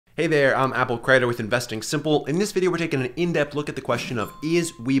Hey there, I'm Apple Creator with Investing Simple. In this video, we're taking an in-depth look at the question of,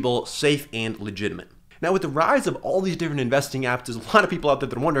 is Webull safe and legitimate? Now, with the rise of all these different investing apps, there's a lot of people out there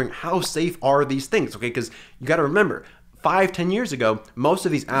that are wondering, how safe are these things, okay? Because you got to remember, 5-10 years ago, most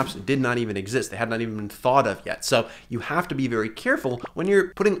of these apps did not even exist. They had not even been thought of yet. So you have to be very careful when you're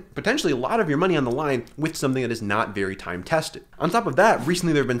putting potentially a lot of your money on the line with something that is not very time tested. On top of that,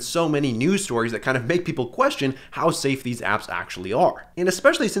 recently there have been so many news stories that kind of make people question how safe these apps actually are. And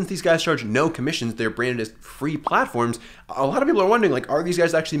especially since these guys charge no commissions, they're branded as free platforms, a lot of people are wondering, like, are these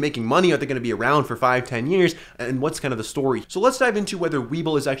guys actually making money? Are they going to be around for 5-10 years? And what's kind of the story? So let's dive into whether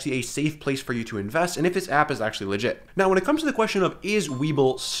Webull is actually a safe place for you to invest and if this app is actually legit. Now, when it comes to the question of, is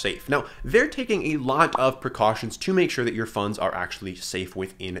Webull safe? Now, they're taking a lot of precautions to make sure that your funds are actually safe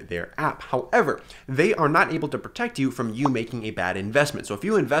within their app. However, they are not able to protect you from you making a bad investment. So if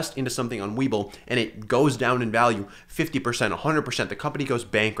you invest into something on Webull and it goes down in value 50%, 100%, the company goes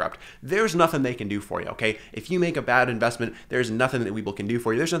bankrupt, there's nothing they can do for you, okay? If you make a bad investment, there's nothing that Webull can do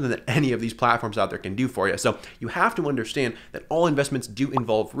for you. There's nothing that any of these platforms out there can do for you. So you have to understand that all investments do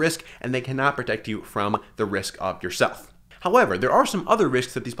involve risk and they cannot protect you from the risk of yourself. However, there are some other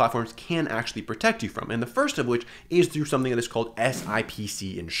risks that these platforms can actually protect you from, and the first of which is through something that is called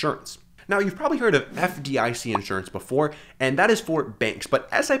SIPC insurance. Now, you've probably heard of FDIC insurance before, and that is for banks, but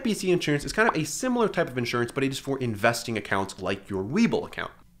SIPC insurance is kind of a similar type of insurance, but it is for investing accounts like your Webull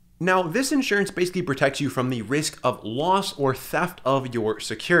account. Now, this insurance basically protects you from the risk of loss or theft of your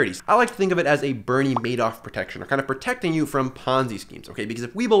securities. I like to think of it as a Bernie Madoff protection, or kind of protecting you from Ponzi schemes, okay? Because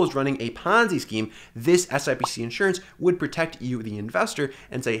if Webull was running a Ponzi scheme, this SIPC insurance would protect you, the investor,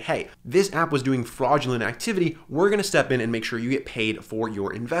 and say, hey, this app was doing fraudulent activity. We're going to step in and make sure you get paid for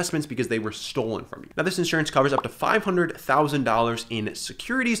your investments because they were stolen from you. Now, this insurance covers up to $500,000 in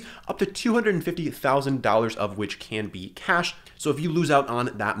securities, up to $250,000 of which can be cash. So if you lose out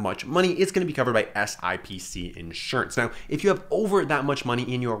on that much money, it's going to be covered by SIPC insurance. Now, if you have over that much money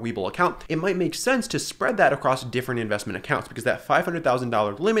in your Webull account, it might make sense to spread that across different investment accounts because that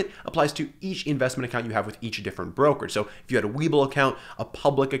 $500,000 limit applies to each investment account you have with each different broker. So if you had a Webull account, a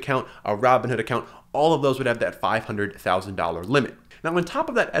public account, a Robinhood account, all of those would have that $500,000 limit. Now, on top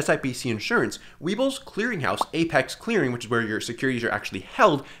of that SIPC insurance, Webull's clearinghouse, Apex Clearing, which is where your securities are actually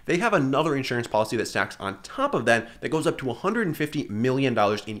held, they have another insurance policy that stacks on top of that goes up to $150 million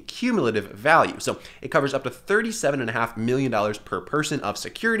in cumulative value. So it covers up to $37.5 million per person of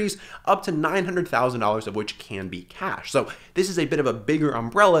securities, up to $900,000 of which can be cash. So this is a bit of a bigger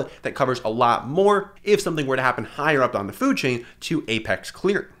umbrella that covers a lot more if something were to happen higher up on the food chain to Apex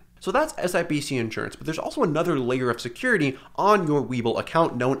Clearing. So that's SIPC insurance, but there's also another layer of security on your Webull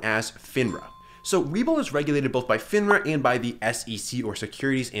account known as FINRA. So Webull is regulated both by FINRA and by the SEC, or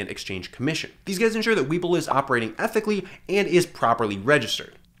Securities and Exchange Commission. These guys ensure that Webull is operating ethically and is properly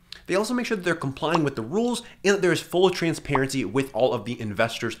registered. They also make sure that they're complying with the rules and that there is full transparency with all of the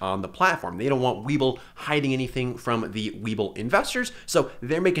investors on the platform. They don't want Webull hiding anything from the Webull investors, so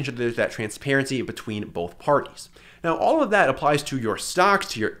they're making sure that there's that transparency between both parties. Now, all of that applies to your stocks,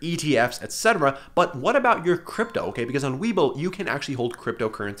 to your ETFs, etc. But what about your crypto? Okay, because on Webull, you can actually hold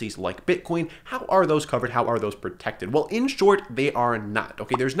cryptocurrencies like Bitcoin. How are those covered? How are those protected? Well, in short, they are not.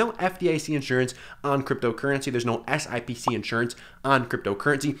 Okay, there's no FDIC insurance on cryptocurrency. There's no SIPC insurance on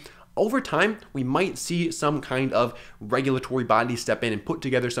cryptocurrency. Over time, we might see some kind of regulatory body step in and put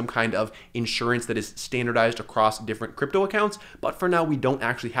together some kind of insurance that is standardized across different crypto accounts. But for now, we don't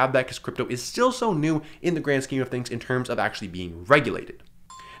actually have that because crypto is still so new in the grand scheme of things in terms of actually being regulated.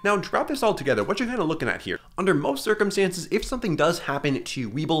 Now, to wrap this all together, what you're kind of looking at here, under most circumstances, if something does happen to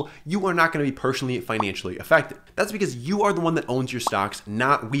Webull, you are not going to be personally financially affected. That's because you are the one that owns your stocks,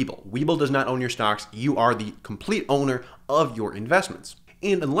 not Webull. Webull does not own your stocks. You are the complete owner of your investments.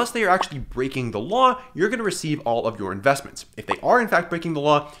 And unless they are actually breaking the law, you're going to receive all of your investments. If they are in fact breaking the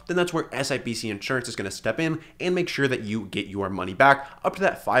law, then that's where SIPC insurance is going to step in and make sure that you get your money back up to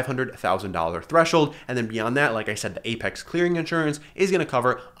that $500,000 threshold. And then beyond that, like I said, the Apex Clearing insurance is going to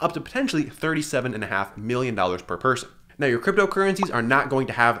cover up to potentially $37.5 million per person. Now, your cryptocurrencies are not going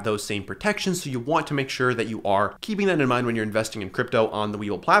to have those same protections, so you want to make sure that you are keeping that in mind when you're investing in crypto on the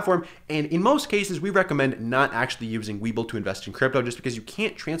Webull platform. And in most cases, we recommend not actually using Webull to invest in crypto just because you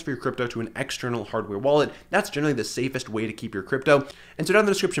can't transfer your crypto to an external hardware wallet. That's generally the safest way to keep your crypto. And so down in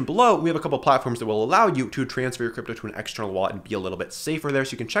the description below, we have a couple of platforms that will allow you to transfer your crypto to an external wallet and be a little bit safer there,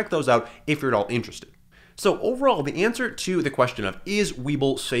 so you can check those out if you're at all interested. So overall, the answer to the question of is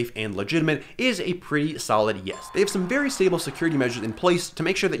Webull safe and legitimate is a pretty solid yes. They have some very stable security measures in place to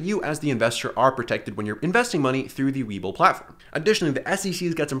make sure that you as the investor are protected when you're investing money through the Webull platform. Additionally, the SEC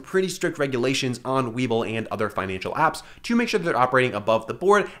has got some pretty strict regulations on Webull and other financial apps to make sure that they're operating above the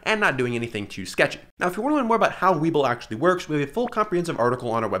board and not doing anything too sketchy. Now, if you want to learn more about how Webull actually works, we have a full comprehensive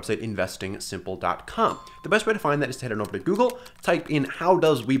article on our website, investingsimple.com. The best way to find that is to head on over to Google, type in how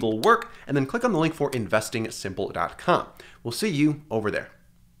does Webull work, and then click on the link for investingsimple.com. We'll see you over there.